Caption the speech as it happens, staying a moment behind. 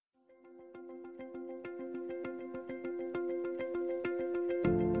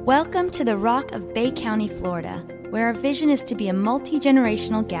Welcome to the Rock of Bay County, Florida, where our vision is to be a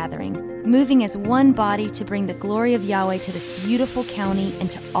multi-generational gathering, moving as one body to bring the glory of Yahweh to this beautiful county and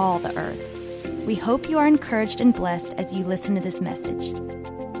to all the earth. We hope you are encouraged and blessed as you listen to this message.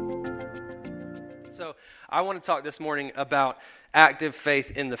 So I want to talk this morning about active faith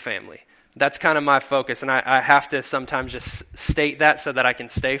in the family. That's kind of my focus, and I have to sometimes just state that so that I can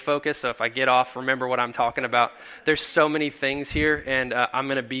stay focused. So if I get off, remember what I'm talking about. There's so many things here, and I'm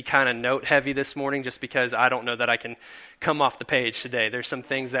going to be kind of note-heavy this morning just because I don't know that I can come off the page today. There's some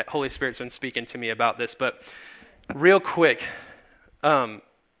things that Holy Spirit's been speaking to me about this. But real quick, I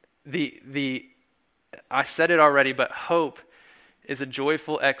said it already, but hope is a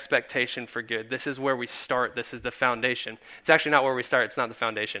joyful expectation for good. This is where we start. This is the foundation. It's actually not where we start. It's not the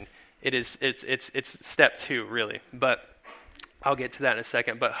foundation. It's step 2, really, but I'll get to that in a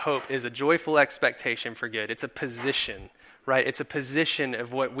second. But hope is a joyful expectation for good. It's a position, right? It's a position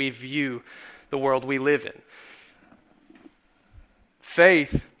of what we view the world we live in.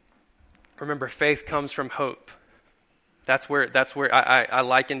 Faith, remember, faith comes from hope. That's where I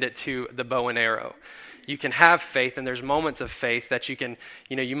likened it to the bow and arrow. You can have faith, and there's moments of faith that you can,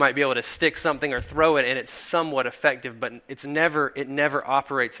 you might be able to stick something or throw it, and it's somewhat effective, but it never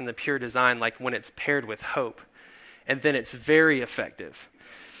operates in the pure design like when it's paired with hope. And then it's very effective.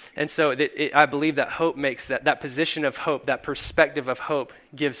 And so I believe that hope makes that position of hope, that perspective of hope,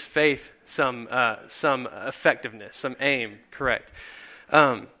 gives faith some effectiveness, some aim, correct.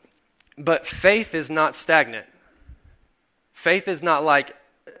 But faith is not stagnant. Faith is not like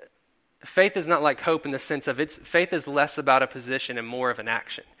hope in the sense of faith is less about a position and more of an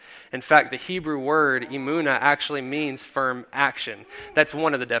action. In fact, the Hebrew word emunah actually means firm action. That's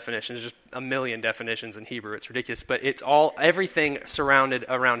one of the definitions. There's just a million definitions in Hebrew. It's ridiculous, but everything surrounded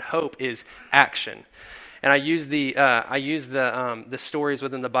around hope is action. And I use the stories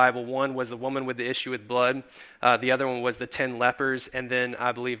within the Bible. One was the woman with the issue with blood. The other one was the 10 lepers, and then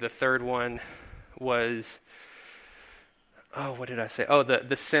I believe the third one was, what did I say? Oh,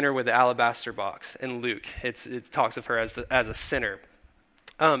 the sinner with the alabaster box in Luke. It talks of her as a sinner.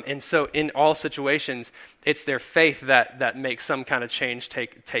 And so in all situations, it's their faith that makes some kind of change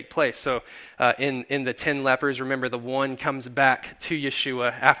take place. So in the 10 lepers, remember the one comes back to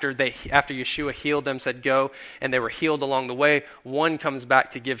Yeshua after Yeshua healed them, said go, and they were healed along the way. One comes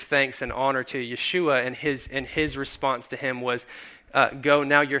back to give thanks and honor to Yeshua, and his response to him was, go,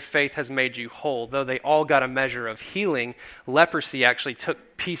 now your faith has made you whole. Though they all got a measure of healing, leprosy actually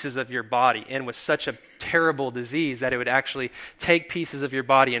took pieces of your body and was such a terrible disease that it would actually take pieces of your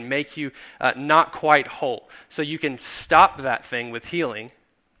body and make you not quite whole. So you can stop that thing with healing,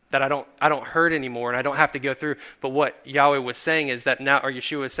 that I don't hurt anymore and I don't have to go through. But what Yahweh was saying is that now, or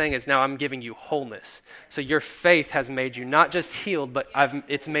Yeshua was saying is now I'm giving you wholeness. So your faith has made you not just healed, but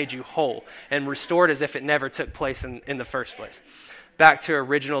it's made you whole and restored as if it never took place in the first place. Back to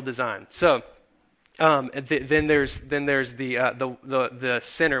original design. So then there's the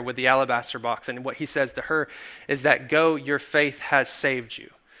sinner with the alabaster box, and what he says to her is that go, your faith has saved you.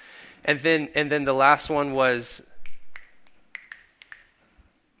 And then the last one was,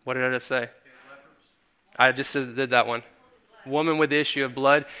 what did I just say? I just did that one. Woman with the issue of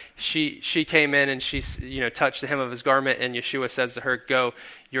blood. She came in and she touched the hem of his garment, and Yeshua says to her, go,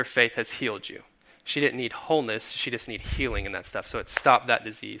 your faith has healed you. She didn't need wholeness, she just needed healing and that stuff. So it stopped that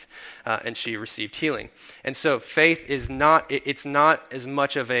disease, and she received healing. And so faith is not, it's not as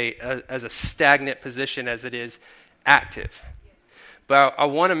much of as a stagnant position as it is active. But I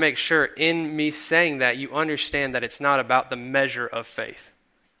want to make sure in me saying that you understand that it's not about the measure of faith.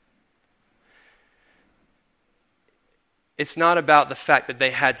 It's not about the fact that they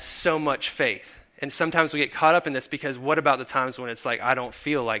had so much faith. And sometimes we get caught up in this because what about the times when it's like, I don't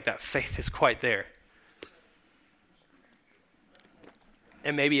feel like that faith is quite there?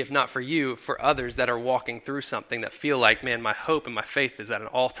 And maybe if not for you, for others that are walking through something that feel like, man, my hope and my faith is at an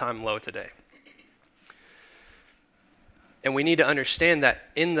all-time low today. And we need to understand that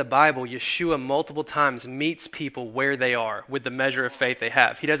in the Bible, Yeshua multiple times meets people where they are with the measure of faith they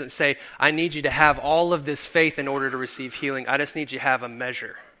have. He doesn't say, I need you to have all of this faith in order to receive healing. I just need you to have a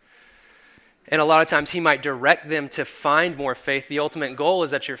measure. And a lot of times he might direct them to find more faith. The ultimate goal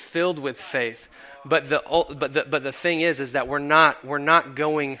is that you're filled with faith. But the thing is that we're not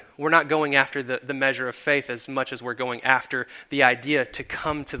going after the measure of faith as much as we're going after the idea to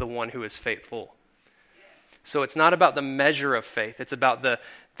come to the one who is faithful. So it's not about the measure of faith. It's about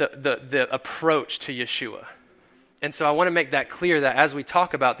the approach to Yeshua. And so I want to make that clear that as we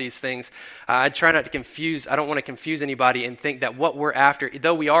talk about these things, I try not to confuse, I don't want to confuse anybody and think that what we're after,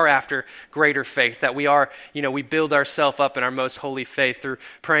 though we are after greater faith, that we are, we build ourselves up in our most holy faith through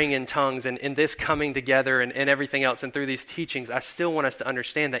praying in tongues and this coming together and everything else, and through these teachings, I still want us to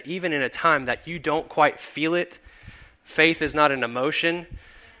understand that even in a time that you don't quite feel it, faith is not an emotion,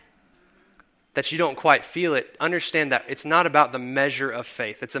 that you don't quite feel it, understand that it's not about the measure of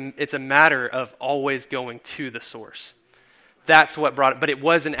faith. It's a matter of always going to the source. That's what brought it. But it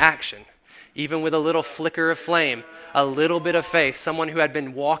was an action. Even with a little flicker of flame, a little bit of faith, someone who had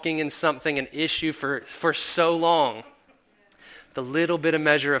been walking in something, an issue for so long, the little bit of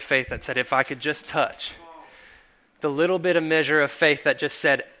measure of faith that said, if I could just touch. The little bit of measure of faith that just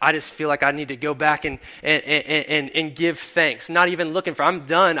said, I just feel like I need to go back and give thanks. Not even looking for, I'm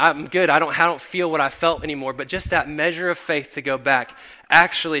done, I'm good, I don't feel what I felt anymore. But just that measure of faith to go back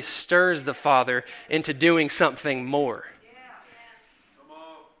actually stirs the Father into doing something more.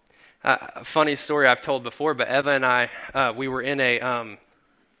 A funny story I've told before, but Eva and I,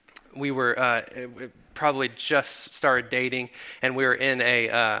 we probably just started dating, and we were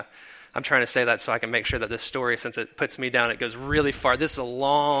in I'm trying to say that so I can make sure that this story, since it puts me down, it goes really far. This is a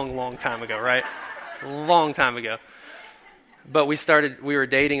long, long time ago, right? Long time ago. But we were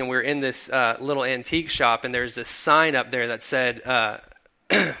dating, and we were in this little antique shop, and there's this sign up there that said,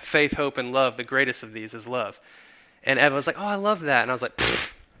 faith, hope, and love, the greatest of these is love. And Eva was like, oh, I love that. And I was like,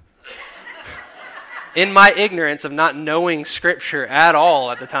 pfft. In my ignorance of not knowing Scripture at all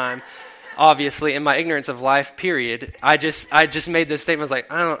at the time, obviously, in my ignorance of life, period, I just made this statement. I was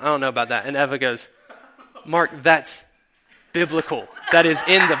like, I don't know about that. And Eva goes, Mark, that's biblical. That is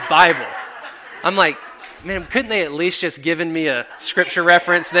in the Bible. I'm like, man, couldn't they at least just given me a Scripture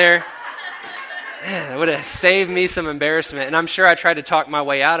reference there? Man, it would have saved me some embarrassment. And I'm sure I tried to talk my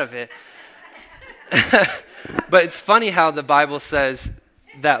way out of it. But it's funny how the Bible says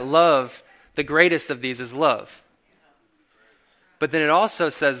that love, the greatest of these is love. But then it also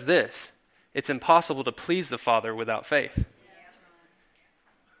says this. It's impossible to please the Father without faith.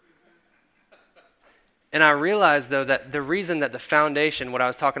 And I realized, though, that the reason that the foundation, what I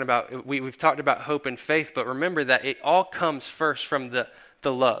was talking about, we've talked about hope and faith, but remember that it all comes first from the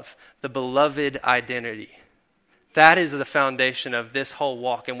love, the beloved identity. That is the foundation of this whole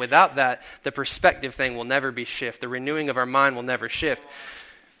walk. And without that, the perspective thing will never be shift. The renewing of our mind will never shift.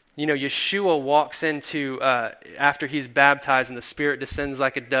 Yeshua walks into, after he's baptized and the Spirit descends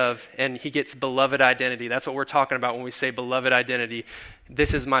like a dove, and he gets beloved identity. That's what we're talking about when we say beloved identity.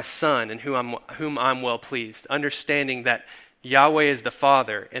 This is my Son in whom I'm well pleased. Understanding that Yahweh is the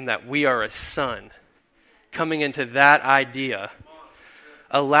Father and that we are a son. Coming into that idea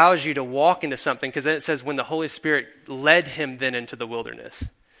allows you to walk into something, because then it says when the Holy Spirit led him then into the wilderness.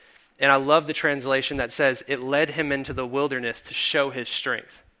 And I love the translation that says it led him into the wilderness to show his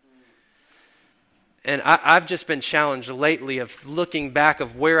strength. And I've just been challenged lately of looking back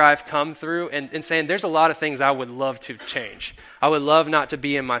of where I've come through and saying there's a lot of things I would love to change. I would love not to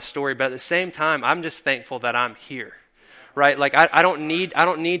be in my story, but at the same time, I'm just thankful that I'm here, right? Like I don't need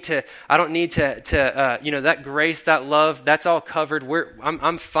to that grace, that love, that's all covered.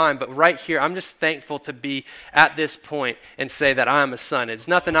 I'm fine, but right here, I'm just thankful to be at this point and say that I'm a son. It's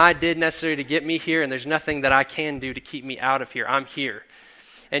nothing I did necessarily to get me here, and there's nothing that I can do to keep me out of here. I'm here.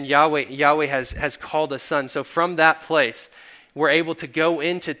 And Yahweh has called us sons. So from that place, we're able to go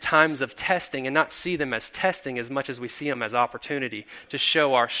into times of testing and not see them as testing as much as we see them as opportunity to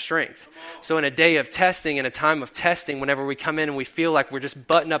show our strength. So in a day of testing, in a time of testing, whenever we come in and we feel like we're just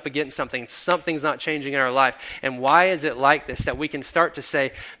butting up against something, something's not changing in our life. And why is it like this? That we can start to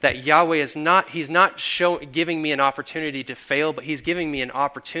say that Yahweh is not, he's not giving me an opportunity to fail, but he's giving me an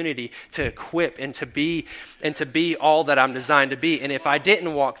opportunity to equip and to be all that I'm designed to be. And if I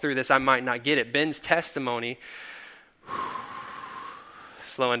didn't walk through this, I might not get it. Ben's testimony,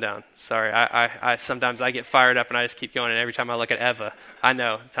 slowing down. Sorry, I sometimes I get fired up and I just keep going, and every time I look at Eva, I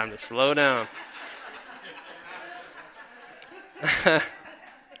know, time to slow down.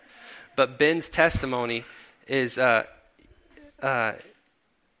 But Ben's testimony is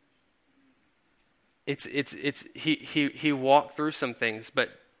he walked through some things, but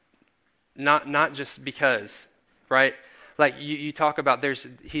not just because, right? Like you talk about,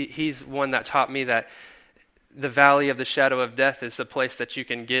 he's one that taught me that the valley of the shadow of death is a place that you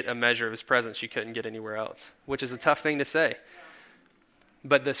can get a measure of his presence you couldn't get anywhere else, which is a tough thing to say.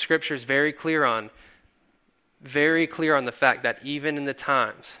 But the scripture is very clear on the fact that even in the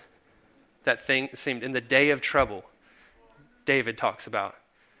times that thing seemed, in the day of trouble, David talks about,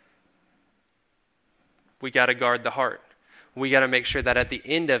 we got to guard the heart. We got to make sure that at the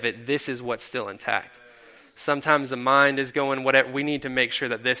end of it, this is what's still intact. Sometimes the mind is going whatever. We need to make sure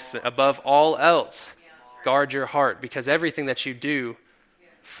that this is above all else. Guard your heart, because everything that you do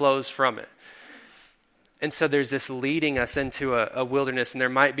flows from it. And so there's this leading us into a wilderness, and there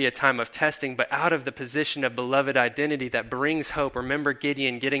might be a time of testing, but out of the position of beloved identity that brings hope. Remember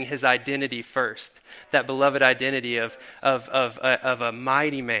Gideon getting his identity first, that beloved identity of a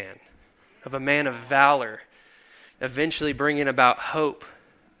mighty man, of a man of valor, eventually bringing about hope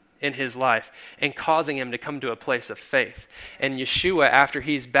in his life and causing him to come to a place of faith. And Yeshua, after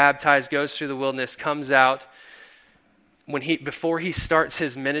he's baptized, goes through the wilderness, comes out. Before he starts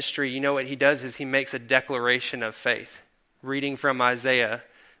his ministry, you know what he does is he makes a declaration of faith. Reading from Isaiah,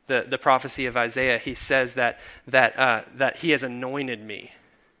 the prophecy of Isaiah, he says that he has anointed me.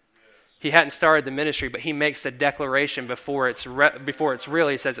 He hadn't started the ministry, but he makes the declaration before it's real.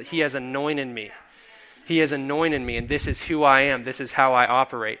 He says that he has anointed me. He has anointed me, and this is who I am. This is how I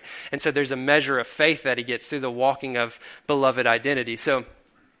operate. And so there's a measure of faith that he gets through the walking of beloved identity. So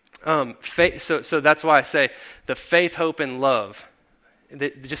that's why I say the faith, hope, and love.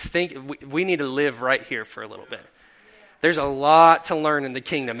 Just think, we need to live right here for a little bit. There's a lot to learn in the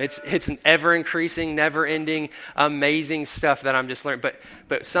kingdom. It's an ever-increasing, never-ending, amazing stuff that I'm just learning.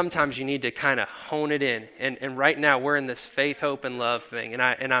 But sometimes you need to kind of hone it in. And right now we're in this faith, hope, and love thing.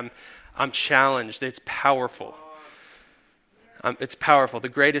 And I'm challenged. It's powerful. It's powerful. The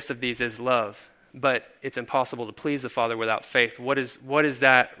greatest of these is love. But it's impossible to please the Father without faith. What does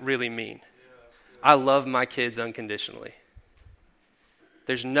that really mean? I love my kids unconditionally.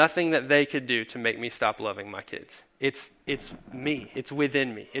 There's nothing that they could do to make me stop loving my kids. It's me. It's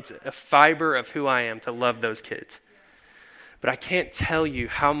within me. It's a fiber of who I am to love those kids. But I can't tell you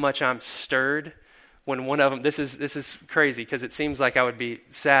how much I'm stirred when one of them, this is crazy because it seems like I would be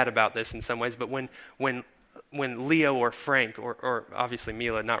sad about this in some ways, but when Leo or Frank, or obviously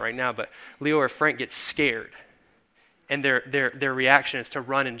Mila, not right now, but Leo or Frank gets scared, and their reaction is to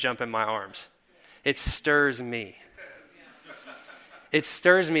run and jump in my arms. It stirs me. It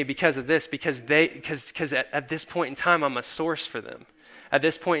stirs me because of this, because at this point in time, I'm a source for them. At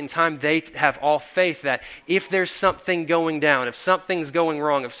this point in time, they have all faith that if there's something going down, if something's going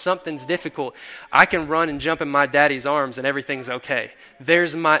wrong, if something's difficult, I can run and jump in my daddy's arms and everything's okay.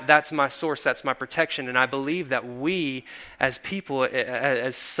 That's my source, that's my protection. And I believe that we as people,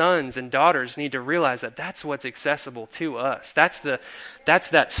 as sons and daughters, need to realize that that's what's accessible to us. That's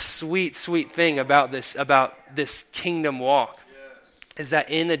that sweet, sweet thing about this kingdom walk. Is that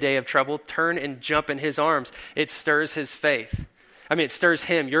in the day of trouble, turn and jump in his arms. It stirs his faith. It stirs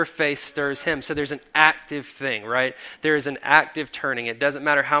him. Your faith stirs him. So there's an active thing, right? There is an active turning. It doesn't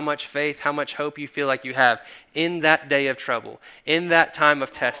matter how much faith, how much hope you feel like you have in that day of trouble, in that time of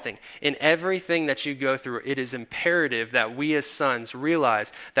testing, in everything that you go through. It is imperative that we as sons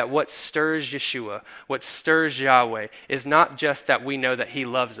realize that what stirs Yeshua, what stirs Yahweh, is not just that we know that he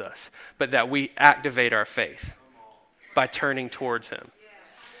loves us, but that we activate our faith by turning towards him.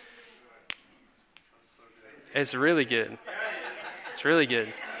 It's really good. It's really good.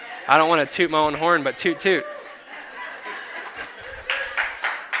 I don't want to toot my own horn, but toot toot.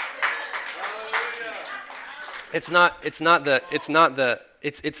 It's the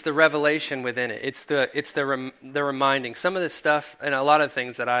revelation within it. It's the reminding. Some of this stuff and a lot of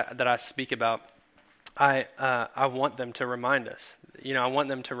things that I speak about, I want them to remind us. I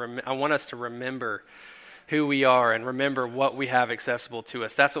want us to remember who we are and remember what we have accessible to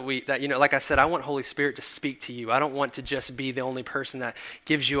us. That's like I said, I want Holy Spirit to speak to you. I don't want to just be the only person that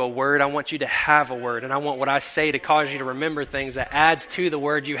gives you a word. I want you to have a word, and I want what I say to cause you to remember things that adds to the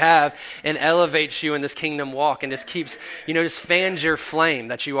word you have and elevates you in this kingdom walk and just keeps, just fans your flame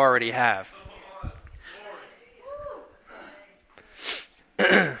that you already have.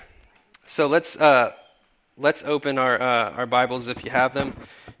 So let's open our Bibles if you have them.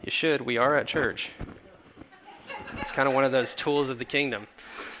 You should. We are at church. It's kind of one of those tools of the kingdom.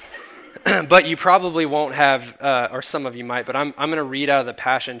 But you probably won't have, or some of you might, but I'm going to read out of the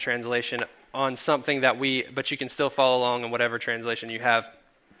Passion Translation on something but you can still follow along in whatever translation you have.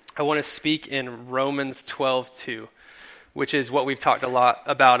 I want to speak in Romans 12:2, which is what we've talked a lot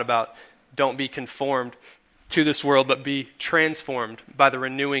about don't be conformed to this world, but be transformed by the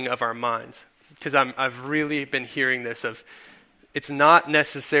renewing of our minds. Because I've really been hearing this it's not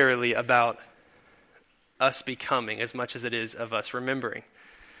necessarily about us becoming as much as it is of us remembering.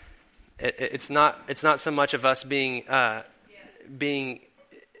 It's not so much of us being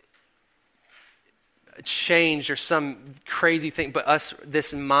changed or some crazy thing, but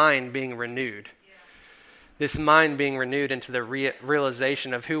this mind being renewed. This mind being renewed into the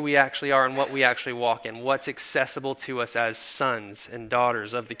realization of who we actually are and what we actually walk in, what's accessible to us as sons and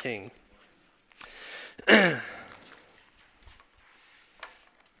daughters of the King.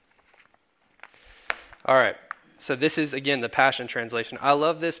 All right. So this is, again, the Passion Translation. I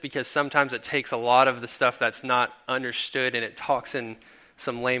love this because sometimes it takes a lot of the stuff that's not understood and it talks in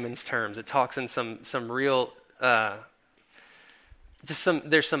some layman's terms. It talks in some real, there's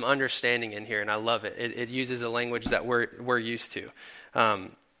some understanding in here, and I love it. It uses a language that we're used to.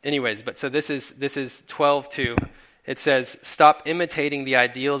 So this is 12:2. It says, "Stop imitating the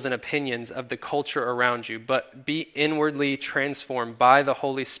ideals and opinions of the culture around you, but be inwardly transformed by the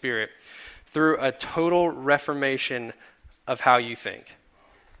Holy Spirit through a total reformation of how you think."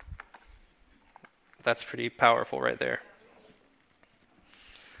 That's pretty powerful right there.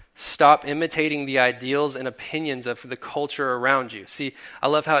 Stop imitating the ideals and opinions of the culture around you. See, I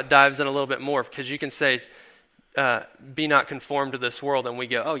love how it dives in a little bit more, because you can say, be not conformed to this world, and we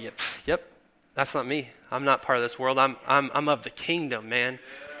go, oh, yep, that's not me. I'm not part of this world. I'm of the kingdom, man.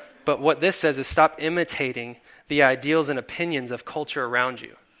 But what this says is stop imitating the ideals and opinions of culture around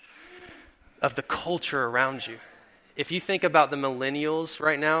you. Of the culture around you. If you think about the millennials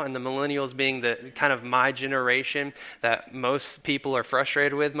right now, and the millennials being the kind of my generation that most people are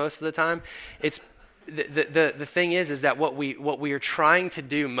frustrated with most of the time, it's the thing is that what we are trying to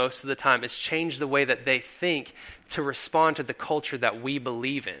do most of the time is change the way that they think to respond to the culture that we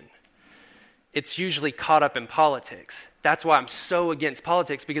believe in. It's usually caught up in politics. That's why I'm so against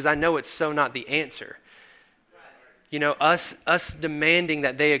politics, because I know it's so not the answer. You know, us demanding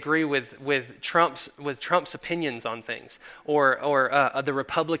that they agree with Trump's opinions on things, or the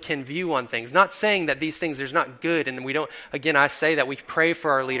Republican view on things. Not saying that these things there's not good, and we don't. Again, I say that we pray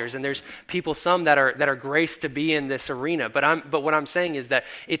for our leaders, and there's people, some that are graced to be in this arena. But what I'm saying is that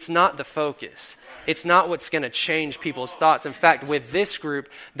it's not the focus. It's not what's going to change people's thoughts. In fact, with this group,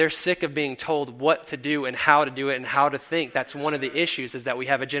 they're sick of being told what to do and how to do it and how to think. That's one of the issues, is that we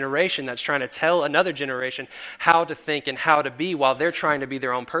have a generation that's trying to tell another generation how to think and how to be, while they're trying to be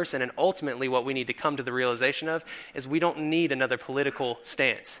their own person. And ultimately, what we need to come to the realization of is we don't need another political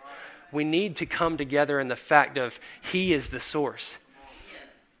stance. We need to come together in the fact of He is the source.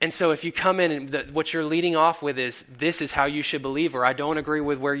 And so if you come in and what you're leading off with is, this is how you should believe, or I don't agree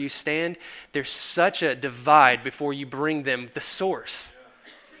with where you stand, there's such a divide before you bring them the source.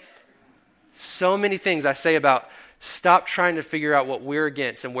 So many things I say about stop trying to figure out what we're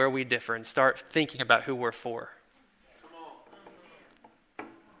against and where we differ, and start thinking about who we're for.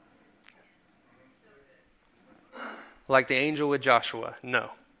 Like the angel with Joshua,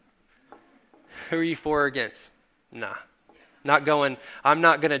 no. Who are you for or against? Nah. I'm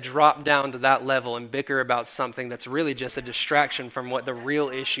not going to drop down to that level and bicker about something that's really just a distraction from what the real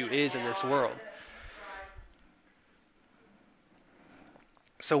issue is in this world.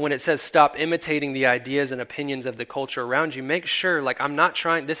 So when it says stop imitating the ideas and opinions of the culture around you, make sure, I'm not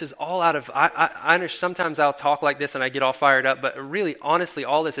trying, this is all out of, I understand, sometimes I'll talk like this and I get all fired up, but really, honestly,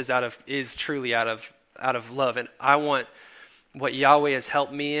 all this is truly out of love. And I want what Yahweh has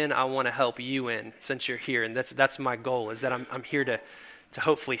helped me in, I want to help you in, since you're here. And that's my goal, is that I'm here to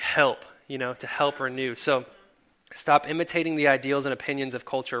hopefully help, to help renew. So stop imitating the ideals and opinions of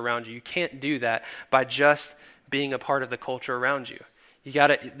culture around you. You can't do that by just being a part of the culture around you. You got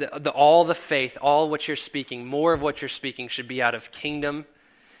to, all the faith, all what you're speaking, more of what you're speaking should be out of kingdom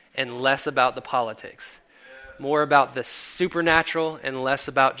and less about the politics. More about the supernatural and less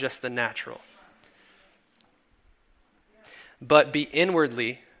about just the natural. But be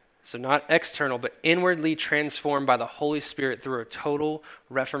inwardly, so not external, but inwardly transformed by the Holy Spirit through a total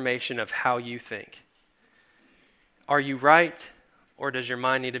reformation of how you think. Are you right, or does your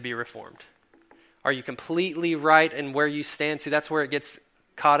mind need to be reformed? Are you completely right in where you stand? See, that's where it gets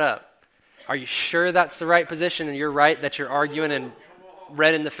caught up. Are you sure that's the right position and you're right that you're arguing and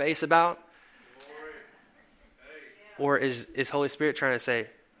red in the face about? Or is Holy Spirit trying to say,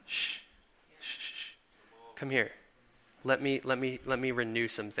 shh, come here. Let me renew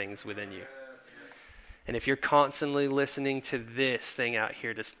some things within you. And if you're constantly listening to this thing out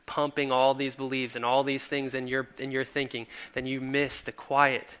here, just pumping all these beliefs and all these things in your thinking, then you miss the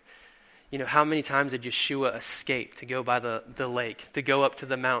quiet. How many times did Yeshua escape to go by the lake, to go up to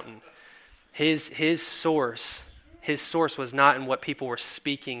the mountain? His source was not in what people were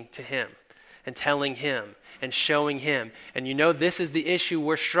speaking to him and telling him and showing him. And this is the issue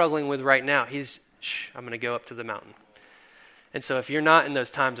we're struggling with right now. I'm going to go up to the mountain. And so if you're not in those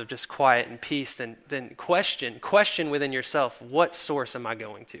times of just quiet and peace, then question within yourself, what source am I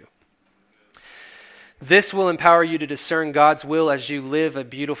going to? This will empower you to discern God's will as you live a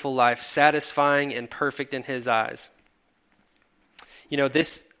beautiful life, satisfying and perfect in His eyes.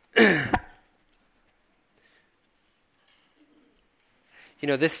 This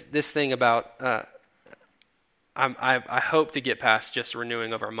thing about I hope to get past just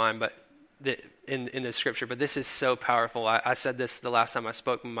renewing of our mind, but in the scripture, but this is so powerful. I said this the last time I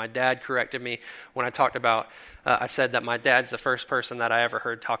spoke. My dad corrected me when I talked about, I said that my dad's the first person that I ever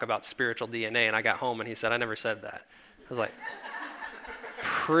heard talk about spiritual DNA, and I got home and he said, I never said that. I was like,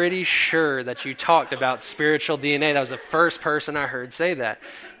 pretty sure that you talked about spiritual DNA. That was the first person I heard say that.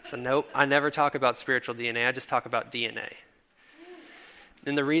 So nope, I never talk about spiritual DNA. I just talk about DNA.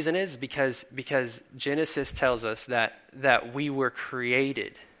 And the reason is because Genesis tells us that we were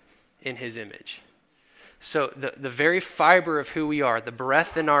created in his image. So the very fiber of who we are, the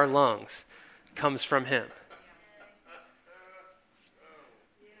breath in our lungs, comes from him.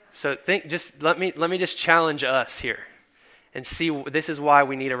 So let me just challenge us here and see, this is why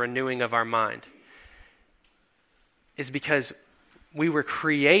we need a renewing of our mind. Is because we were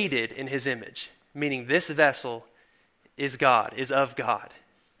created in his image, meaning this vessel is God, is of God,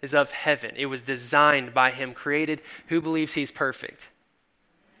 is of heaven. It was designed by him, created. Who believes he's perfect?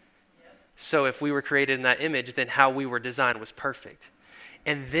 So if we were created in that image, then how we were designed was perfect.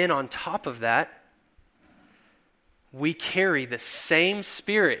 And then on top of that, we carry the same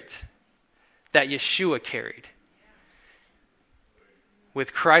spirit that Yeshua carried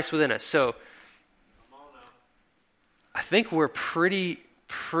with Christ within us. So I think we're pretty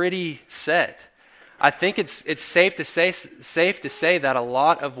set. I think it's safe to say that a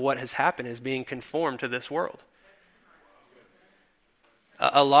lot of what has happened is being conformed to this world.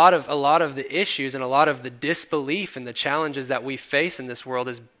 A lot of the issues and a lot of the disbelief and the challenges that we face in this world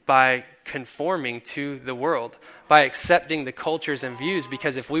is by conforming to the world, by accepting the cultures and views.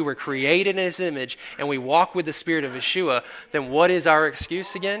 Because if we were created in his image and we walk with the spirit of Yeshua, then what is our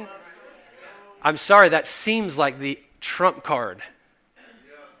excuse again? I'm sorry, that seems like the trump card.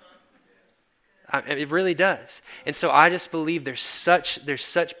 It really does. And so I just believe there's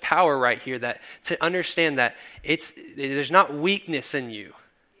such power right here that to understand that there's not weakness in you.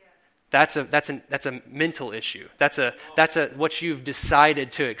 That's a mental issue. That's what you've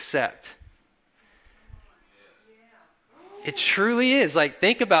decided to accept. It truly is. Like,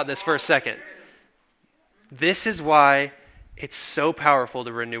 think about this for a second. This is why it's so powerful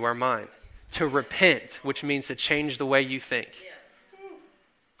to renew our mind, to repent, which means to change the way you think.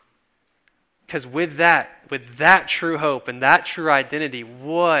 Because with that true hope and that true identity,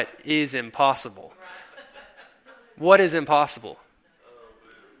 what is impossible? What is impossible?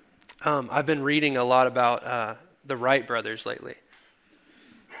 I've been reading a lot about the Wright brothers lately.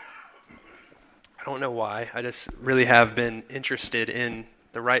 I don't know why. I just really have been interested in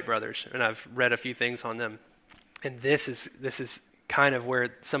the Wright brothers, and I've read a few things on them. And this is kind of where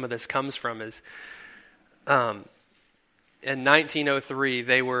some of this comes from. Is in 1903,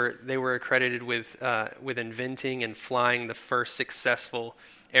 they were accredited with inventing and flying the first successful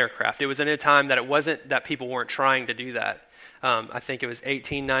aircraft. It was in a time that it wasn't that people weren't trying to do that. I think it was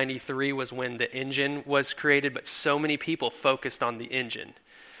 1893 was when the engine was created, but so many people focused on the engine.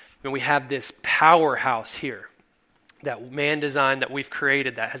 And we have this powerhouse here that man designed, that we've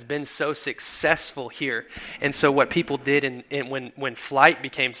created, that has been so successful here. And so what people did when flight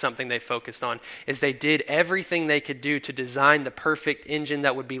became something they focused on is they did everything they could do to design the perfect engine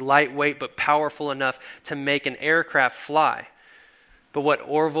that would be lightweight but powerful enough to make an aircraft fly. But what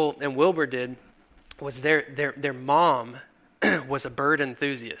Orville and Wilbur did was their mom was a bird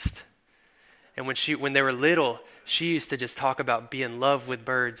enthusiast. And when they were little, she used to just talk about being in love with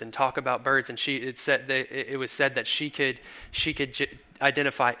birds and talk about birds. And it was said that she could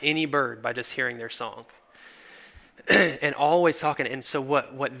identify any bird by just hearing their song. And always talking. And so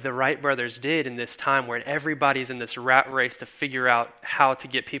what the Wright brothers did in this time where everybody's in this rat race to figure out how to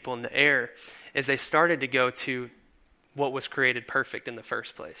get people in the air is they started to go to what was created perfect in the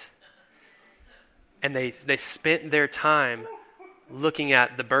first place. And they spent their time looking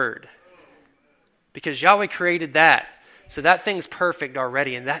at the bird. Because Yahweh created that. So that thing's perfect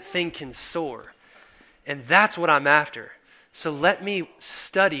already, and that thing can soar. And that's what I'm after. So let me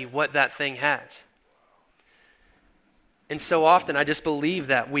study what that thing has. And so often I just believe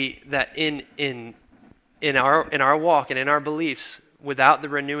that in our walk and in our beliefs, without the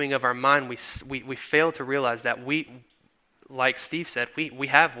renewing of our mind, we fail to realize that we, like Steve said, we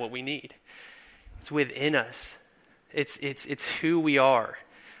have what we need. It's within us. It's who we are.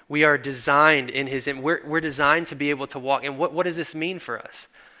 We are designed in his image. We're designed to be able to walk. And what does this mean for us?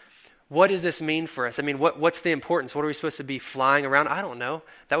 What does this mean for us? I mean, what's the importance? What are we supposed to be flying around? I don't know.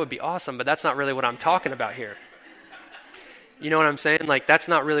 That would be awesome, but that's not really what I'm talking about here. You know what I'm saying? Like, that's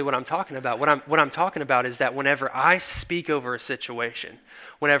not really what I'm talking about. What I'm talking about is that whenever I speak over a situation,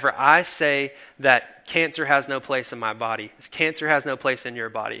 whenever I say that cancer has no place in my body, cancer has no place in your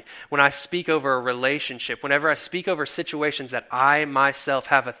body, when I speak over a relationship, whenever I speak over situations that I myself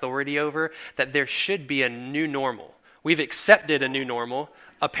have authority over, that there should be a new normal. We've accepted a new normal,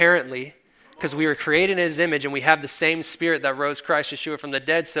 apparently, because we were created in his image and we have the same spirit that rose Christ Yeshua from the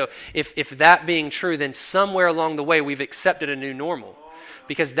dead. So if that being true, then somewhere along the way we've accepted a new normal.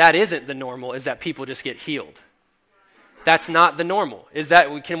 Because that isn't the normal, is that people just get healed. That's not the normal.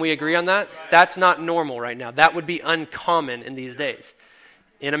 Can we agree on that? That's not normal right now. That would be uncommon in these days.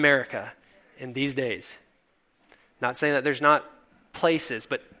 In America, in these days. Not saying that there's not places,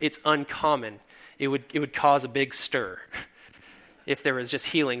 but it's uncommon. It would cause a big stir. If there was just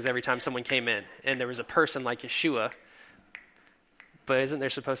healings every time someone came in and there was a person like Yeshua. But isn't there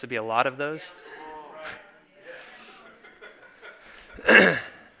supposed to be a lot of those?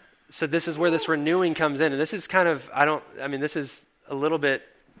 So this is where this renewing comes in. And this is kind of, this is a little bit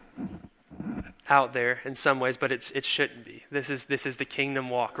out there in some ways, but it shouldn't be. This is the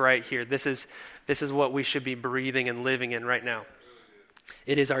kingdom walk right here. This is what we should be breathing and living in right now.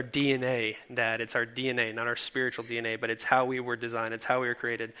 It is our DNA, Dad. It's our DNA, not our spiritual DNA, but it's how we were designed. It's how we were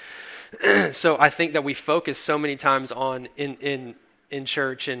created. So I think that we focus so many times on in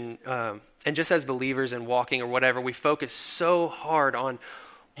church and just as believers and walking or whatever, we focus so hard on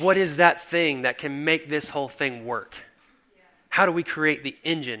what is that thing that can make this whole thing work? How do we create the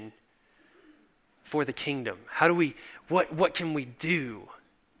engine for the kingdom? What can we do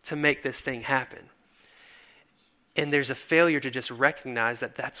to make this thing happen? And there's a failure to just recognize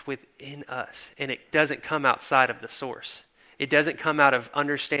that that's within us. And it doesn't come outside of the source. It doesn't come out of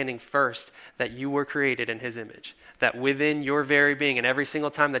understanding first that you were created in his image. That within your very being, and every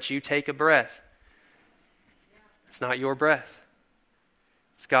single time that you take a breath, it's not your breath.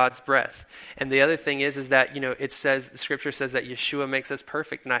 It's God's breath. And the other thing is that, the scripture says that Yeshua makes us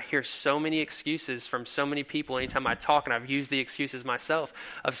perfect. And I hear so many excuses from so many people anytime I talk, and I've used the excuses myself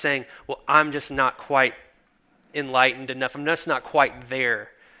of saying, well, I'm just not quite enlightened enough. I'm just not quite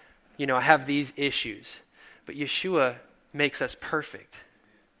there. I have these issues. But Yeshua makes us perfect.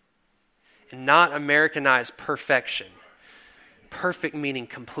 And not Americanized perfection. Perfect meaning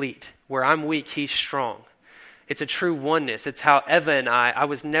complete. Where I'm weak, he's strong. It's a true oneness. It's how Eva and I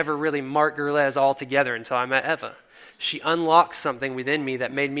was never really Mark Gerlecz all together until I met Eva. She unlocked something within me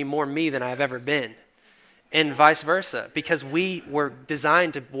that made me more me than I've ever been. And vice versa, because we were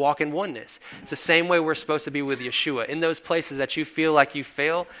designed to walk in oneness. It's the same way we're supposed to be with Yeshua. In those places that you feel like you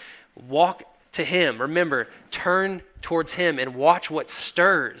fail, walk to him. Remember, turn towards him and watch what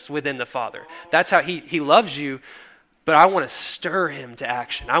stirs within the Father. That's how he loves you, but I want to stir him to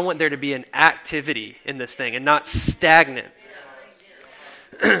action. I want there to be an activity in this thing and not stagnant.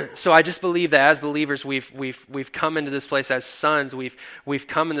 So I just believe that as believers, we've come into this place as sons. We've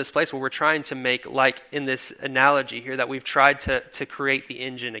come in this place where we're trying to make, like in this analogy here, that we've tried to create the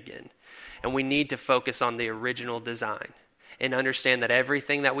engine again. And we need to focus on the original design and understand that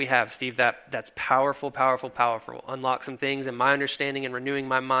everything that we have, Steve, that's powerful, powerful, powerful. Unlock some things in my understanding and renewing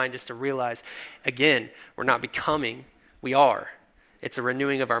my mind just to realize, again, we're not becoming, we are. It's a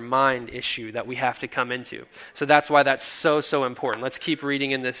renewing of our mind issue that we have to come into. So that's why that's so important. Let's keep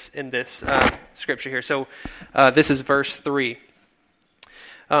reading in this scripture here. So this is verse 3.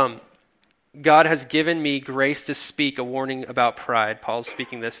 God has given me grace to speak a warning about pride. Paul's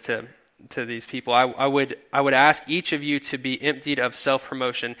speaking this to these people. I would ask each of you to be emptied of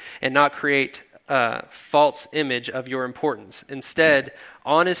self-promotion and not create false image of your importance. Instead,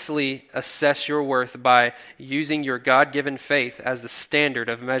 honestly assess your worth by using your God-given faith as the standard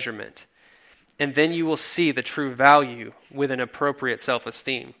of measurement. And then you will see the true value with an appropriate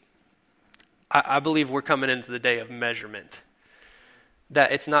self-esteem. I believe we're coming into the day of measurement.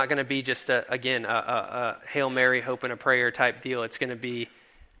 That it's not going to be just a Hail Mary, hope and a prayer type deal. It's going to be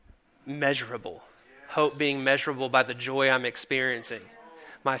measurable. Hope being measurable by the joy I'm experiencing.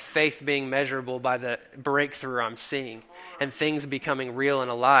 My faith being measurable by the breakthrough I'm seeing, and things becoming real and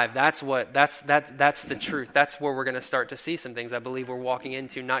alive. That's the truth. That's where we're going to start to see some things I believe we're walking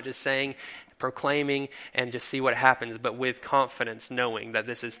into, not just saying, proclaiming, and just see what happens, but with confidence, knowing that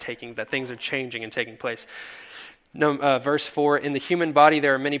that things are changing and taking place. Verse 4, in the human body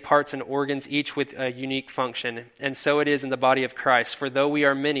there are many parts and organs, each with a unique function, and so it is in the body of Christ. For though we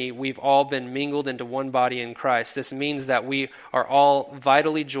are many, we've all been mingled into one body in Christ. This means that we are all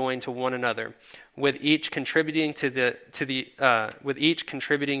vitally joined to one another. with each contributing to the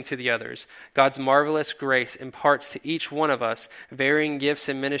others. God's marvelous grace imparts to each one of us varying gifts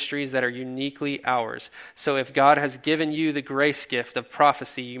and ministries that are uniquely ours. So if God has given you the grace gift of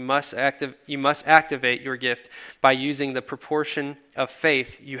prophecy, you must activate your gift by using the proportion of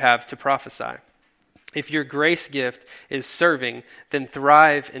faith you have to prophesy. If your grace gift is serving, then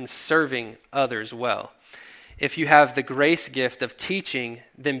thrive in serving others well. If you have the grace gift of teaching,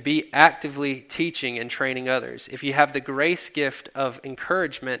 then be actively teaching and training others. If you have the grace gift of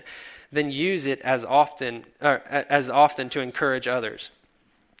encouragement, then use it as often to encourage others.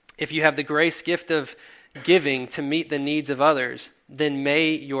 If you have the grace gift of giving to meet the needs of others, then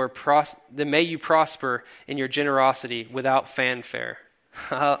may you prosper in your generosity without fanfare.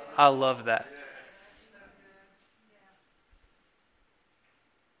 I love that.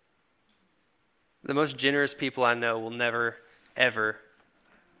 The most generous people I know will never, ever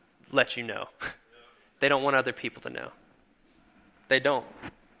let you know. They don't want other people to know. They don't.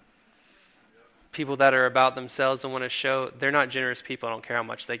 People that are about themselves and want to show, they're not generous people. I don't care how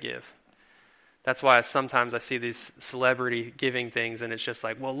much they give. That's why sometimes I see these celebrity giving things and it's just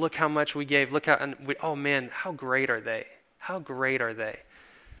like, well, look how much we gave. Oh man, how great are they? How great are they?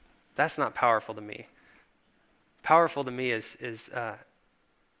 That's not powerful to me. Powerful to me is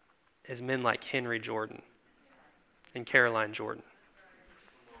men like Henry Jordan and Caroline Jordan.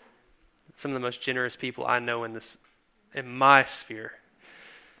 Some of the most generous people I know in my sphere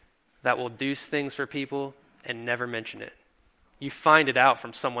that will do things for people and never mention it. You find it out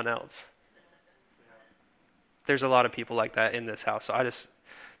from someone else. There's a lot of people like that in this house, so I just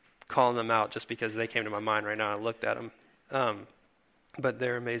calling them out just because they came to my mind right now. I looked at them, but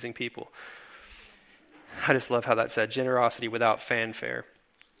they're amazing people. I just love how that said, generosity without fanfare.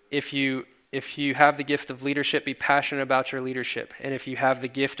 If you have the gift of leadership, be passionate about your leadership. And if you have the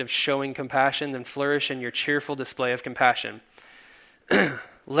gift of showing compassion, then flourish in your cheerful display of compassion.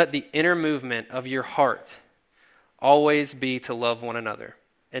 Let the inner movement of your heart always be to love one another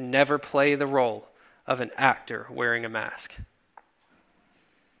and never play the role of an actor wearing a mask.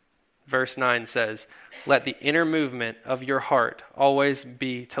 Verse 9 says, let the inner movement of your heart always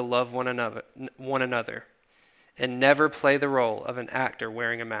be to love one another and never play the role of an actor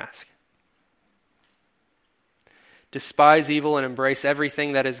wearing a mask. Despise evil and embrace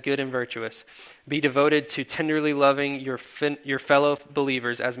everything that is good and virtuous. Be devoted to tenderly loving your fellow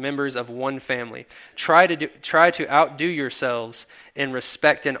believers as members of one family. Try to outdo yourselves in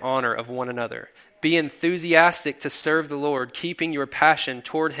respect and honor of one another. Be enthusiastic to serve the Lord, keeping your passion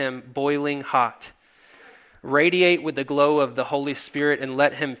toward Him boiling hot. Radiate with the glow of the Holy Spirit and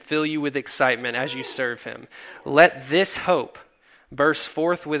let Him fill you with excitement as you serve Him. Let this hope burst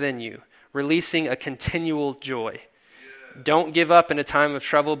forth within you, releasing a continual joy. Don't give up in a time of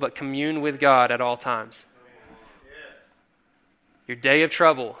trouble, but commune with God at all times. Your day of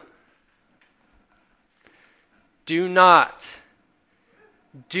trouble. Do not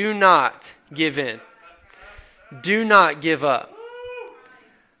give in. Do not give up.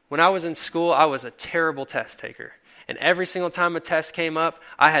 When I was in school, I was a terrible test taker. And every single time a test came up,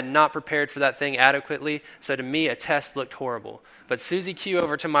 I had not prepared for that thing adequately. So to me, a test looked horrible. But Susie Q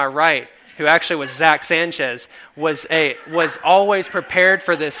over to my right, who actually was Zach Sanchez, was always prepared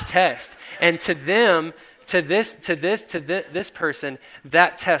for this test. And to them, to this person,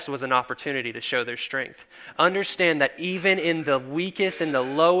 that test was an opportunity to show their strength. Understand that even in the weakest and the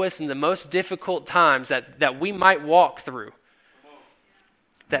lowest and the most difficult times that we might walk through,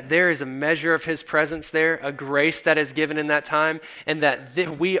 that there is a measure of His presence there, a grace that is given in that time, and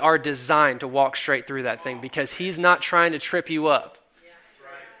that we are designed to walk straight through that thing because He's not trying to trip you up.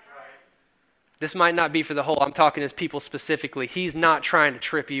 This might not be for the whole, I'm talking as people specifically. He's not trying to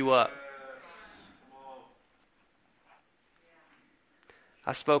trip you up.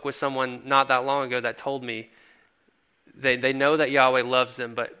 I spoke with someone not that long ago that told me they know that Yahweh loves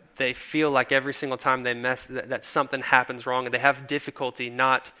them, but they feel like every single time they mess, that something happens wrong, and they have difficulty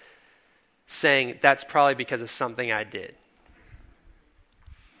not saying, that's probably because of something I did.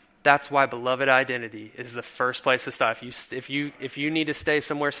 That's why beloved identity is the first place to start. If you need to stay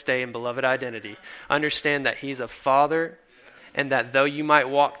somewhere, stay in beloved identity. Understand that He's a Father, and that though you might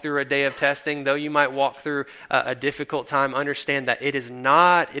walk through a day of testing, though you might walk through a difficult time, understand that it is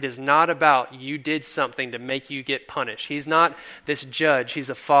not about you did something to make you get punished. He's not this judge.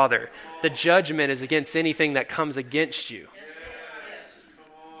 He's a Father. The judgment is against anything that comes against you.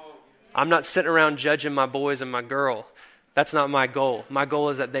 I'm not sitting around judging my boys and my girl. That's not my goal. My goal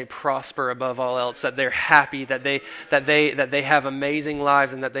is that they prosper above all else, that they're happy, that they have amazing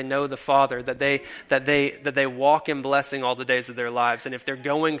lives, and that they know the Father, that they walk in blessing all the days of their lives. And if they're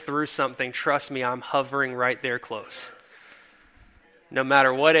going through something, trust me, I'm hovering right there close. No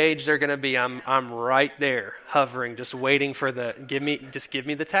matter what age they're going to be, I'm right there, hovering, just waiting for give me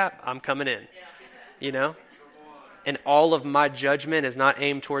the tap. I'm coming in. You know? And all of my judgment is not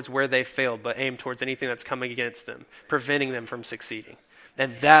aimed towards where they failed, but aimed towards anything that's coming against them, preventing them from succeeding.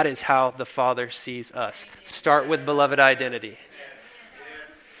 And that is how the Father sees us. Start with beloved identity.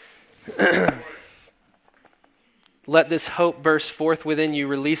 Let this hope burst forth within you,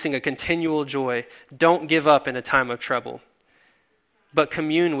 releasing a continual joy. Don't give up in a time of trouble, but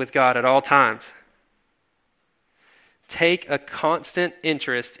commune with God at all times. Take a constant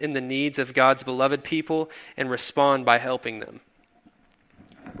interest in the needs of God's beloved people and respond by helping them.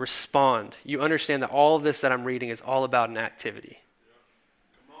 Respond. You understand that all of this that I'm reading is all about an activity.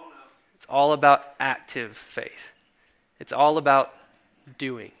 It's all about active faith. It's all about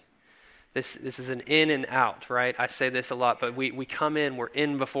doing. This is an in and out, right? I say this a lot, but we come in, we're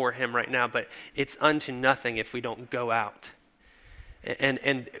in before Him right now, but it's unto nothing if we don't go out.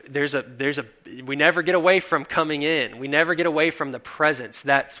 And we never get away from coming in. We never get away from the presence.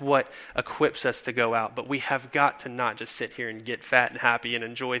 That's what equips us to go out. But we have got to not just sit here and get fat and happy and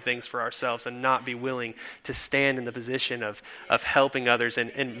enjoy things for ourselves and not be willing to stand in the position of helping others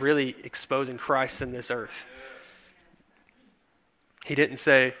and really exposing Christ in this earth. He didn't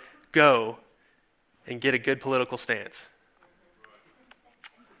say, go and get a good political stance.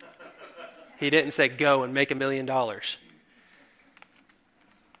 He didn't say, go and make $1 million.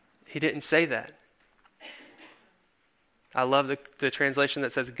 He didn't say that. I love the translation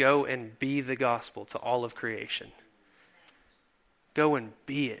that says, go and be the gospel to all of creation. Go and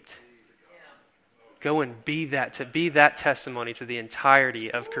be it. Go and be that, to be that testimony to the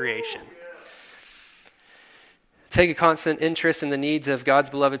entirety of creation. Take a constant interest in the needs of God's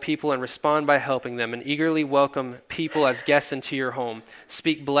beloved people and respond by helping them, and eagerly welcome people as guests into your home.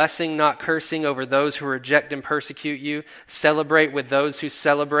 Speak blessing, not cursing, over those who reject and persecute you. Celebrate with those who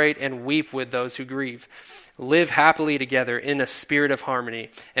celebrate and weep with those who grieve. Live happily together in a spirit of harmony,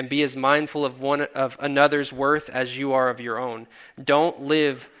 and be as mindful of another's worth as you are of your own. Don't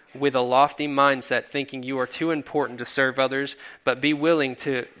live with a lofty mindset thinking you are too important to serve others, but be willing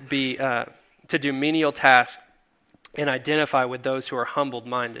to do menial tasks and identify with those who are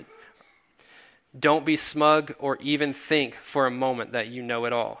humbled-minded. Don't be smug or even think for a moment that you know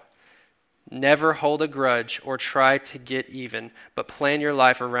it all. Never hold a grudge or try to get even, but plan your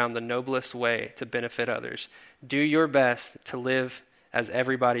life around the noblest way to benefit others. Do your best to live as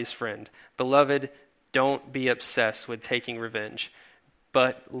everybody's friend. Beloved, don't be obsessed with taking revenge,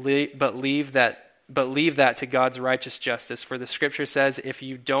 but leave that to God's righteous justice. For the scripture says, if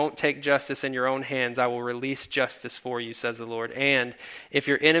you don't take justice in your own hands, I will release justice for you, says the Lord. And if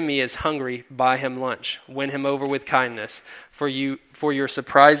your enemy is hungry, buy him lunch. Win him over with kindness. For your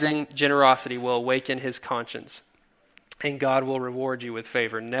surprising generosity will awaken his conscience, and God will reward you with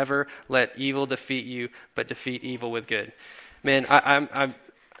favor. Never let evil defeat you, but defeat evil with good. Man, I'm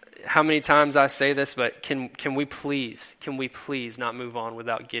how many times I say this, but can we please not move on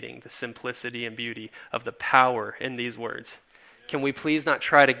without getting the simplicity and beauty of the power in these words? Can we please not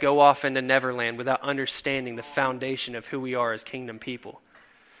try to go off into Neverland without understanding the foundation of who we are as kingdom people?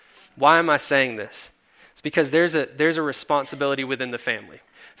 Why am I saying this? It's because there's a responsibility within the family.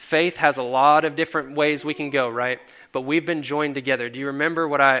 Faith has a lot of different ways we can go, right? But we've been joined together. Do you remember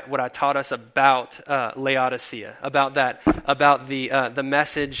what I taught us about Laodicea? About the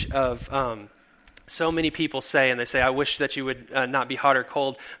message of so many people say, and they say, I wish that you would not be hot or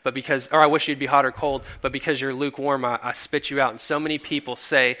cold, or I wish you'd be hot or cold, but because you're lukewarm, I spit you out. And so many people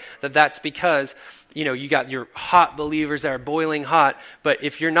say that that's because, you got your hot believers that are boiling hot, but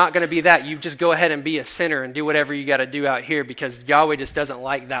if you're not going to be that, you just go ahead and be a sinner and do whatever you got to do out here, because Yahweh just doesn't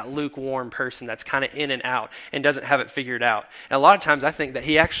like that lukewarm person that's kind of in and out and doesn't have it figured out. And a lot of times I think that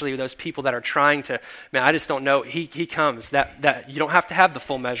he actually, those people that are trying to, I just don't know, he comes, that you don't have to have the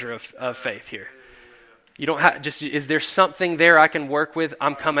full measure of faith here. You don't have, is there something there I can work with?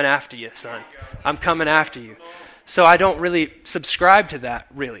 I'm coming after you, son. I'm coming after you. So I don't really subscribe to that,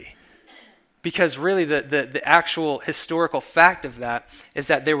 really. Because really the actual historical fact of that is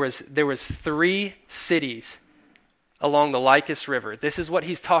that there was 3 cities along the Lycus River. This is what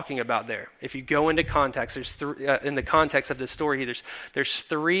he's talking about there. If you go into context, in the context of this story, there's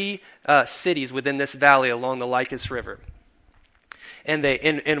 3 cities within this valley along the Lycus River.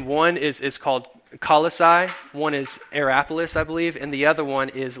 And one is called Colossae, one is Hierapolis, I believe, and the other one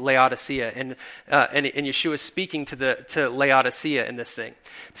is Laodicea. And Yeshua is speaking to Laodicea in this thing.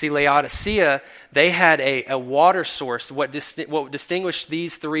 See, Laodicea, they had a water source. What distinguished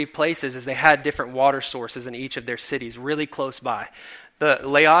these three places is they had different water sources in each of their cities, really close by. The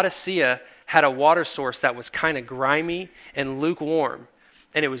Laodicea had a water source that was kind of grimy and lukewarm,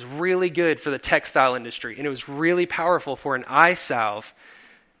 and it was really good for the textile industry, and it was really powerful for an eye salve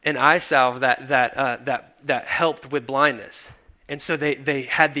that helped with blindness. And so they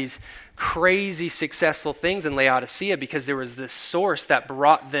had these crazy successful things in Laodicea because there was this source that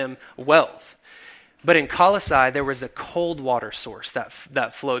brought them wealth. But in Colossae, there was a cold water source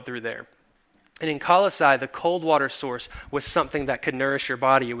that flowed through there. And in Colossae, the cold water source was something that could nourish your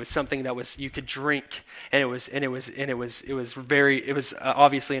body. It was something that you could drink, and it was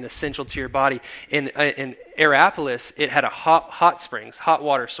obviously an essential to your body. In Hierapolis, it had a hot springs, hot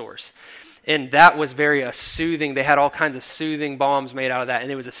water source, and that was very soothing. They had all kinds of soothing balms made out of that,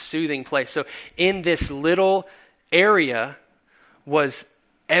 and it was a soothing place. So in this little area was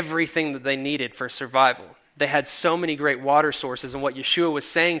everything that they needed for survival. They had so many great water sources, and what Yeshua was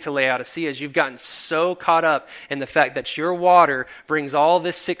saying to Laodicea is you've gotten so caught up in the fact that your water brings all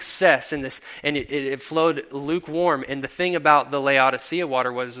this success and it flowed lukewarm. And the thing about the Laodicea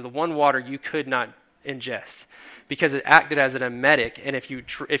water was the one water you could not ingest because it acted as an emetic, and if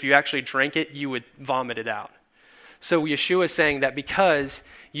you actually drank it, you would vomit it out. So Yeshua is saying that because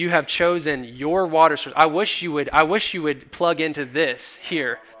you have chosen your water source, I wish you would plug into this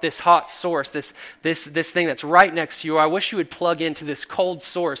here, this hot source, this thing that's right next to you. I wish you would plug into this cold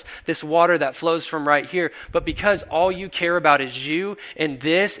source, this water that flows from right here. But because all you care about is you and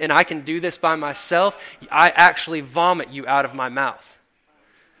this, and I can do this by myself, I actually vomit you out of my mouth.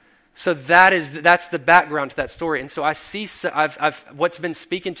 So that's the background to that story. And so I see, what's been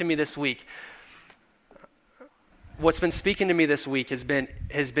speaking to me this week. What's been speaking to me this week has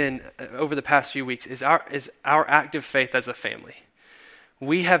been over the past few weeks is our active faith as a family.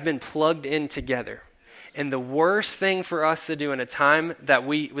 We have been plugged in together, and the worst thing for us to do in a time that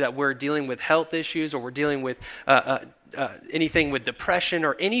we're dealing with health issues, or we're dealing with anything with depression,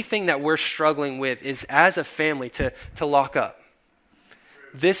 or anything that we're struggling with, is as a family to lock up.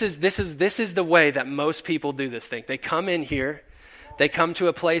 This is the way that most people do this thing. They come in here. They come to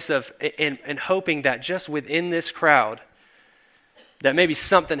a place of and hoping that just within this crowd that maybe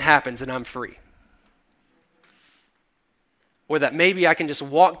something happens and I'm free. Or that maybe I can just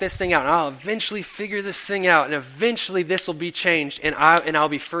walk this thing out and I'll eventually figure this thing out and eventually this will be changed and I'll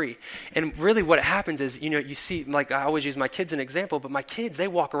be free. And really what happens is, you see, like I always use my kids as an example, but my kids, they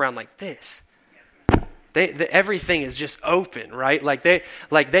walk around like this. Everything is just open, right? Like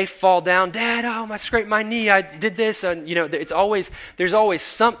they fall down. Dad, I scraped my knee. I did this, and there's always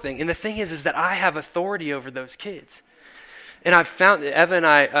something. And the thing is that I have authority over those kids. And I've found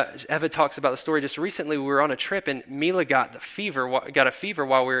that Eva talks about the story just recently. We were on a trip, and Mila got a fever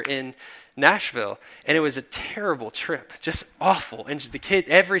while we were in Nashville, and it was a terrible trip, just awful. And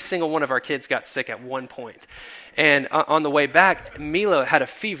every single one of our kids got sick at one point. And on the way back, Mila had a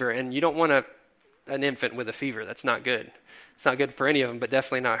fever, and you don't want an infant with a fever. That's not good. It's not good for any of them, but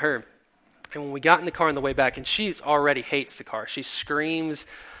definitely not her. And when we got in the car on the way back, and she already hates the car. She screams.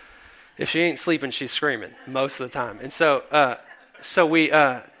 If she ain't sleeping, she's screaming most of the time. And so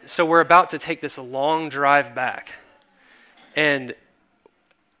we're about to take this long drive back. And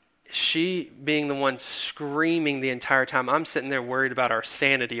she being the one screaming the entire time, I'm sitting there worried about our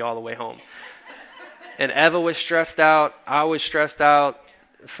sanity all the way home. And Eva was stressed out. I was stressed out.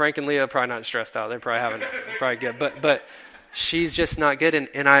 Frank and Leah probably not stressed out. They're probably good. But she's just not good.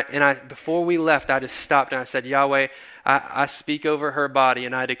 And I before we left, I just stopped and I said, Yahweh, I speak over her body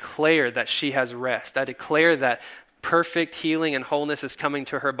and I declare that she has rest. I declare that perfect healing and wholeness is coming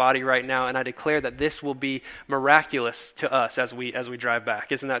to her body right now, and I declare that this will be miraculous to us as we drive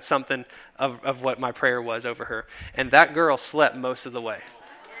back. Isn't that something of what my prayer was over her? And that girl slept most of the way.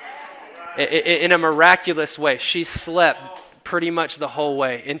 In a miraculous way, she slept pretty much the whole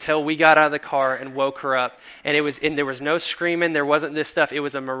way until we got out of the car and woke her up. And there was no screaming. There wasn't this stuff. It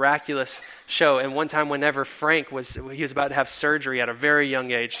was a miraculous show. And one time, whenever Frank was about to have surgery at a very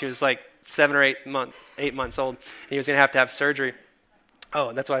young age, he was like 7 or 8 months old, and he was going to have surgery.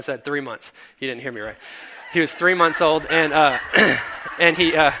 Oh, that's why I said 3 months. You didn't hear me right. He was 3 months old, and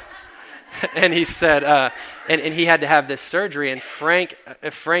he said, and he had to have this surgery. And Frank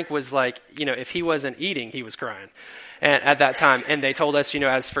was like, if he wasn't eating, he was crying. And at that time, and they told us,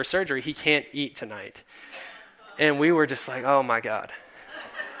 as for surgery, he can't eat tonight. And we were just like, oh my God.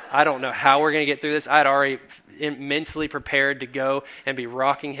 I don't know how we're going to get through this. I'd already mentally prepared to go and be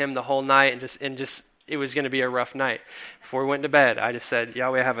rocking him the whole night and just it was going to be a rough night. Before we went to bed, I just said,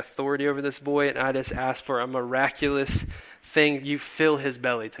 Yahweh, I have authority over this boy, and I just asked for a miraculous thing. You fill his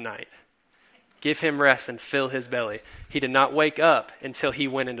belly tonight. Give him rest and fill his belly. He did not wake up until he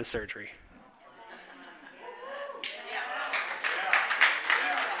went into surgery.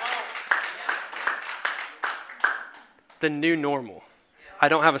 The new normal. I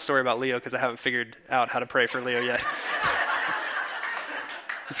don't have a story about Leo because I haven't figured out how to pray for Leo yet.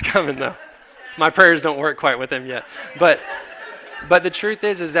 It's coming though. My prayers don't work quite with him yet. But the truth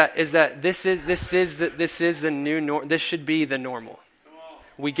is that this is the new normal. This should be the normal.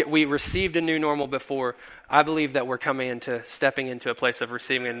 We received a new normal before. I believe that we're stepping into a place of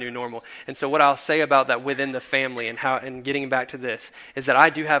receiving a new normal. And so what I'll say about that within the family and getting back to this is that I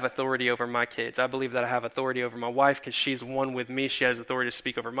do have authority over my kids. I believe that I have authority over my wife because she's one with me. She has authority to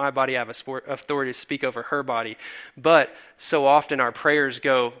speak over my body. I have authority to speak over her body. But so often our prayers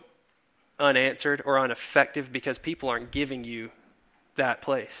go unanswered or ineffective because people aren't giving you that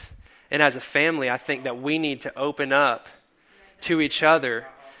place. And as a family, I think that we need to open up to each other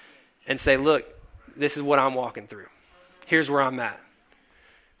and say, look, this is what I'm walking through. Here's where I'm at.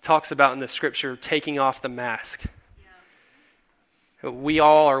 Talks about in the scripture taking off the mask. Yeah. We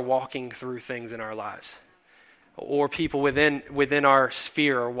all are walking through things in our lives. Or people within our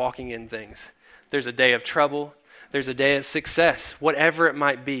sphere are walking in things. There's a day of trouble. There's a day of success. Whatever it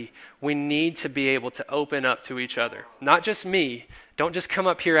might be, we need to be able to open up to each other. Not just me. Don't just come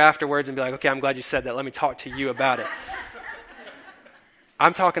up here afterwards and be like, okay, I'm glad you said that. Let me talk to you about it.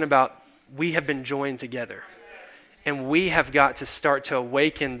 I'm talking about we have been joined together. And we have got to start to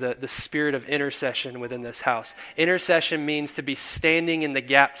awaken the spirit of intercession within this house. Intercession means to be standing in the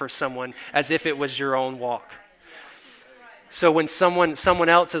gap for someone as if it was your own walk. So when someone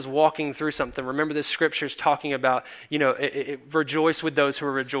else is walking through something, remember the scriptures talking about, rejoice with those who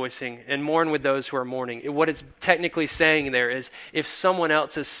are rejoicing and mourn with those who are mourning. What it's technically saying there is if someone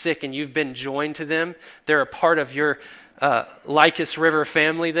else is sick and you've been joined to them, they're a part of your Lycus River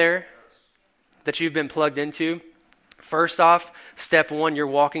family there that you've been plugged into. First off, step one, you're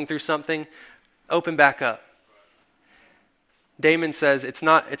walking through something, open back up. Damon says it's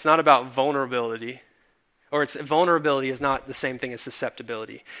not about vulnerability, or vulnerability is not the same thing as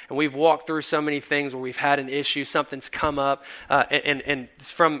susceptibility. And we've walked through so many things where we've had an issue, something's come up, and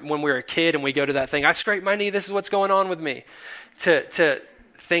from when we were a kid and we go to that thing, I scraped my knee, this is what's going on with me, to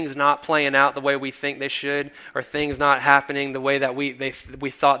things not playing out the way we think they should, or things not happening the way that we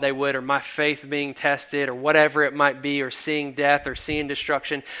thought they would, or my faith being tested, or whatever it might be, or seeing death or seeing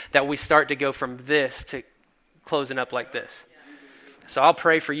destruction, that we start to go from this to closing up like this. So I'll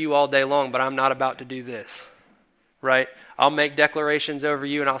pray for you all day long, but I'm not about to do this, right? I'll make declarations over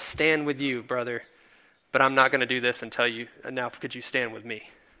you and I'll stand with you, brother, but I'm not going to do this and tell you, now could you stand with me?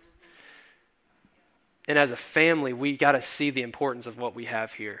 And as a family, we got to see the importance of what we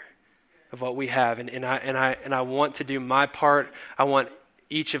have here, of what we have. And I want to do my part. I want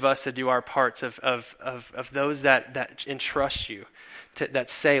each of us to do our parts of those that entrust you, that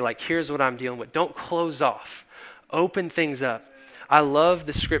say, like, here's what I'm dealing with. Don't close off. Open things up. I love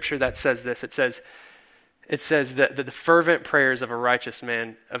the scripture that says this. It says that the fervent prayers of a righteous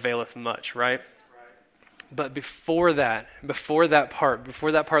man availeth much, right? But before that part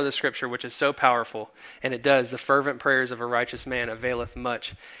of the scripture, which is so powerful, and it does, the fervent prayers of a righteous man availeth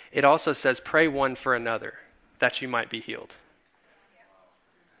much, it also says, pray one for another, that you might be healed.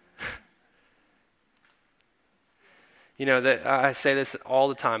 That I say this all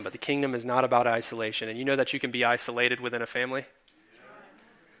the time, but the kingdom is not about isolation. And you know that you can be isolated within a family?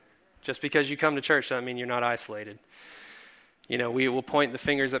 Just because you come to church doesn't mean you're not isolated. We will point the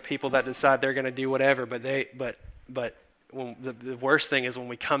fingers at people that decide they're going to do whatever, but when the worst thing is when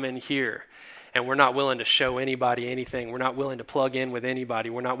we come in here and we're not willing to show anybody anything. We're not willing to plug in with anybody.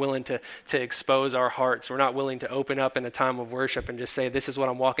 We're not willing to expose our hearts. We're not willing to open up in a time of worship and just say, this is what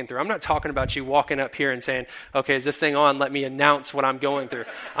I'm walking through. I'm not talking about you walking up here and saying, okay, is this thing on? Let me announce what I'm going through.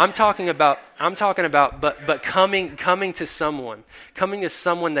 I'm talking about, but coming to someone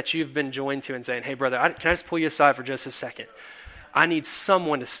that you've been joined to and saying, hey brother, can I just pull you aside for just a second? I need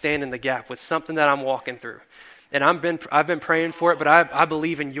someone to stand in the gap with something that I'm walking through. And I've been praying for it, but I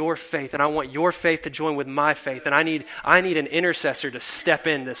believe in your faith, and I want your faith to join with my faith. And I need an intercessor to step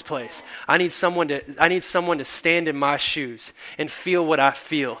in this place. I need someone to stand in my shoes and feel what I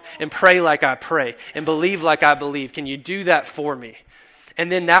feel, and pray like I pray, and believe like I believe. Can you do that for me?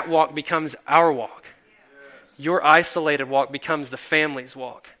 And then that walk becomes our walk. Your isolated walk becomes the family's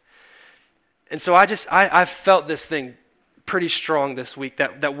walk. And so I felt this thing pretty strong this week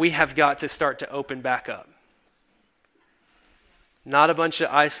that we have got to start to open back up. Not a bunch of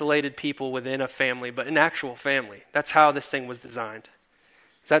isolated people within a family, but an actual family. That's how this thing was designed.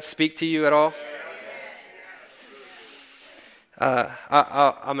 Does that speak to you at all?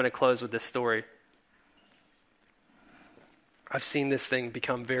 I'm going to close with this story. I've seen this thing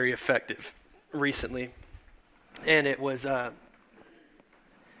become very effective recently. And it was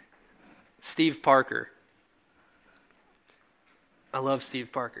Steve Parker. I love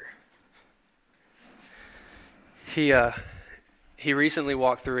Steve Parker. He recently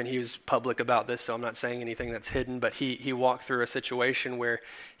walked through, and he was public about this, so I'm not saying anything that's hidden, but he walked through a situation where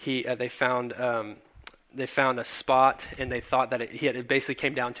they found a spot, and they thought that it basically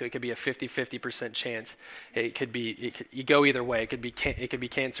came down to it could be a 50% chance. You go either way. It could be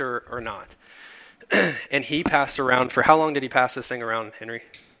cancer or not. And he passed around for how long did he pass this thing around, Henry?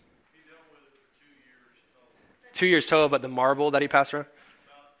 He dealt with it for 2 years total. 2 years total, but the marble that he passed around?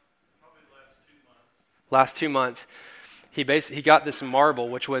 Probably the last 2 months. He got this marble,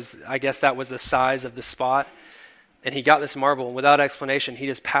 which was, I guess that was the size of the spot. And he got this marble, and without explanation, he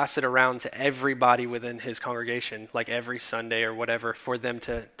just passed it around to everybody within his congregation, like every Sunday or whatever, for them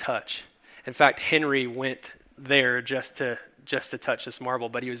to touch. In fact, Henry went there just to touch this marble,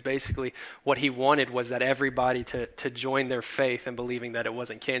 but he was basically, what he wanted was that everybody to join their faith in believing that it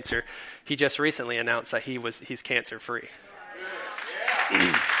wasn't cancer. He just recently announced that he's cancer-free.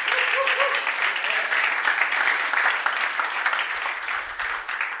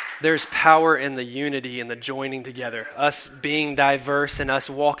 There's power in the unity and the joining together, us being diverse and us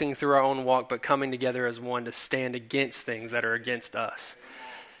walking through our own walk, but coming together as one to stand against things that are against us.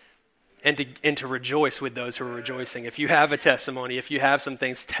 And to rejoice with those who are rejoicing. If you have a testimony, if you have some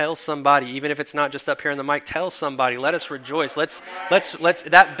things, tell somebody. Even if it's not just up here on the mic, tell somebody. Let us rejoice. Let's.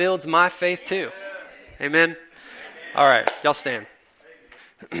 That builds my faith too. Amen. All right, y'all stand.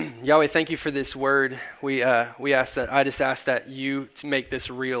 Yahweh, thank you for this word. I just ask that you make this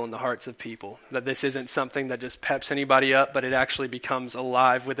real in the hearts of people. That this isn't something that just peps anybody up, but it actually becomes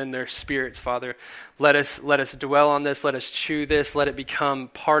alive within their spirits, Father. Let us dwell on this. Let us chew this. Let it become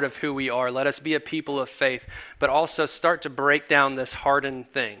part of who we are. Let us be a people of faith, but also start to break down this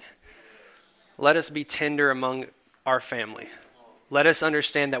hardened thing. Let us be tender among our family. Let us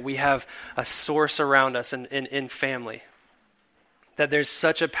understand that we have a source around us in family. That there's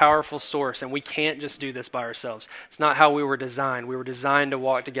such a powerful source, and we can't just do this by ourselves. It's not how we were designed. We were designed to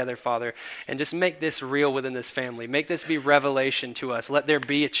walk together, Father, and just make this real within this family. Make this be revelation to us. Let there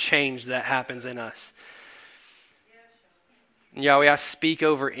be a change that happens in us. Yahweh, I speak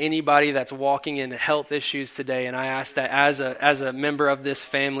over anybody that's walking in health issues today, and I ask that as a member of this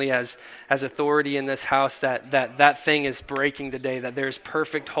family, as authority in this house, that thing is breaking today, that there's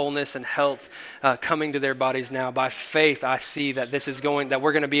perfect wholeness and health coming to their bodies now. By faith, I see that that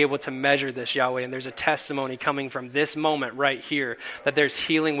we're going to be able to measure this, Yahweh, and there's a testimony coming from this moment right here, that there's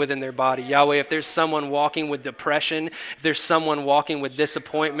healing within their body. Yahweh, if there's someone walking with depression, if there's someone walking with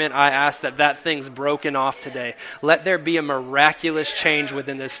disappointment, I ask that thing's broken off today. Let there be a miraculous change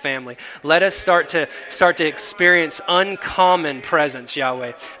within this family. Let us start to experience uncommon presence,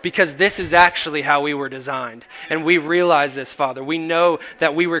 Yahweh, because this is actually how we were designed. And we realize this, Father. We know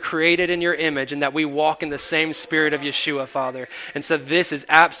that we were created in your image and that we walk in the same spirit of Yeshua, Father. And so this is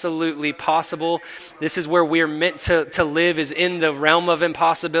absolutely possible. This is where we're meant to live, is in the realm of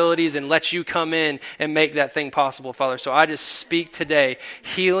impossibilities, and let you come in and make that thing possible, Father. So I just speak today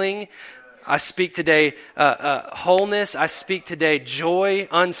healing. I speak today wholeness. I speak today joy,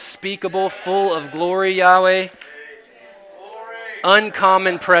 unspeakable, full of glory, Yahweh.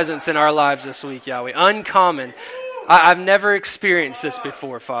 Uncommon presence in our lives this week, Yahweh. Uncommon. I've never experienced this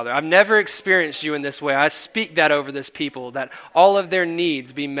before, Father. I've never experienced you in this way. I speak that over this people, that all of their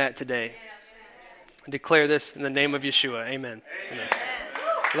needs be met today. I declare this in the name of Yeshua. Amen. Amen.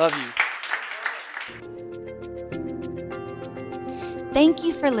 Love you. Thank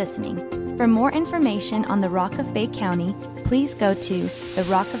you for listening. For more information on the Rock of Bay County, please go to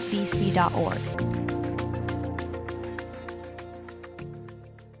therockofbc.org.